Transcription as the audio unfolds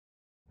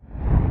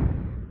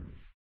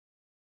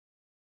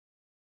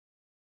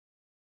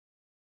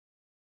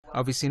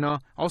Avicenna,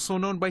 also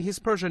known by his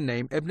Persian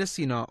name Ibn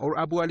Sina or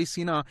Abu Ali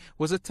Sina,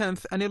 was a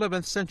 10th and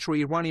 11th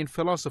century Iranian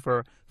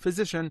philosopher,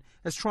 physician,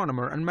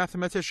 astronomer and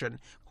mathematician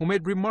who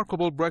made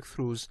remarkable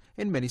breakthroughs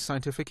in many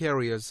scientific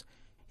areas.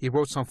 He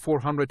wrote some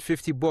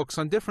 450 books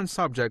on different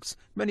subjects,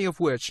 many of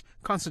which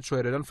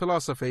concentrated on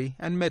philosophy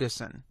and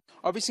medicine.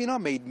 Avicenna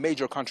made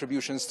major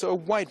contributions to a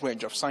wide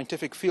range of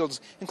scientific fields,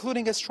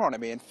 including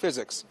astronomy and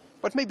physics.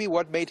 But maybe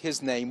what made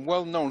his name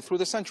well known through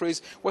the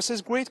centuries was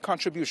his great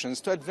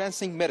contributions to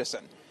advancing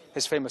medicine.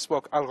 His famous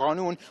book,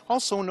 Al-Ghanun,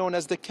 also known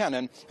as the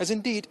Canon, is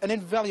indeed an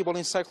invaluable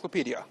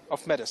encyclopedia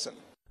of medicine.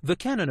 The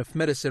Canon of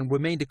Medicine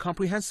remained a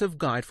comprehensive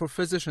guide for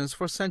physicians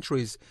for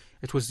centuries.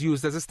 It was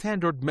used as a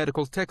standard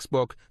medical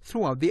textbook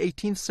throughout the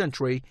 18th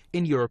century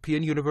in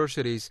European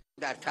universities.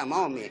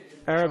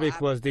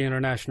 Arabic was the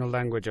international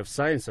language of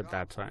science at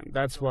that time.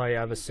 That's why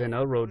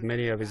Avicenna wrote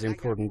many of his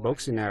important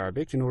books in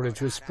Arabic in order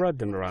to spread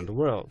them around the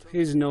world.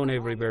 He's known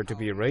everywhere to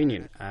be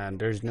Iranian, and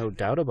there's no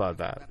doubt about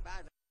that.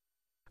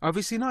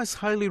 Avicenna is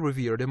highly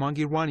revered among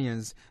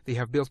Iranians. They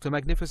have built a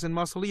magnificent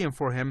mausoleum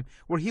for him,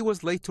 where he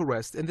was laid to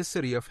rest in the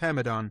city of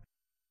Hamadan.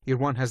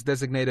 Iran has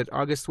designated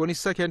August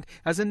 22nd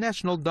as a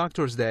National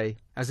Doctors' Day,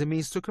 as a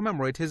means to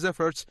commemorate his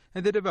efforts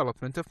in the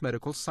development of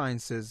medical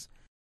sciences.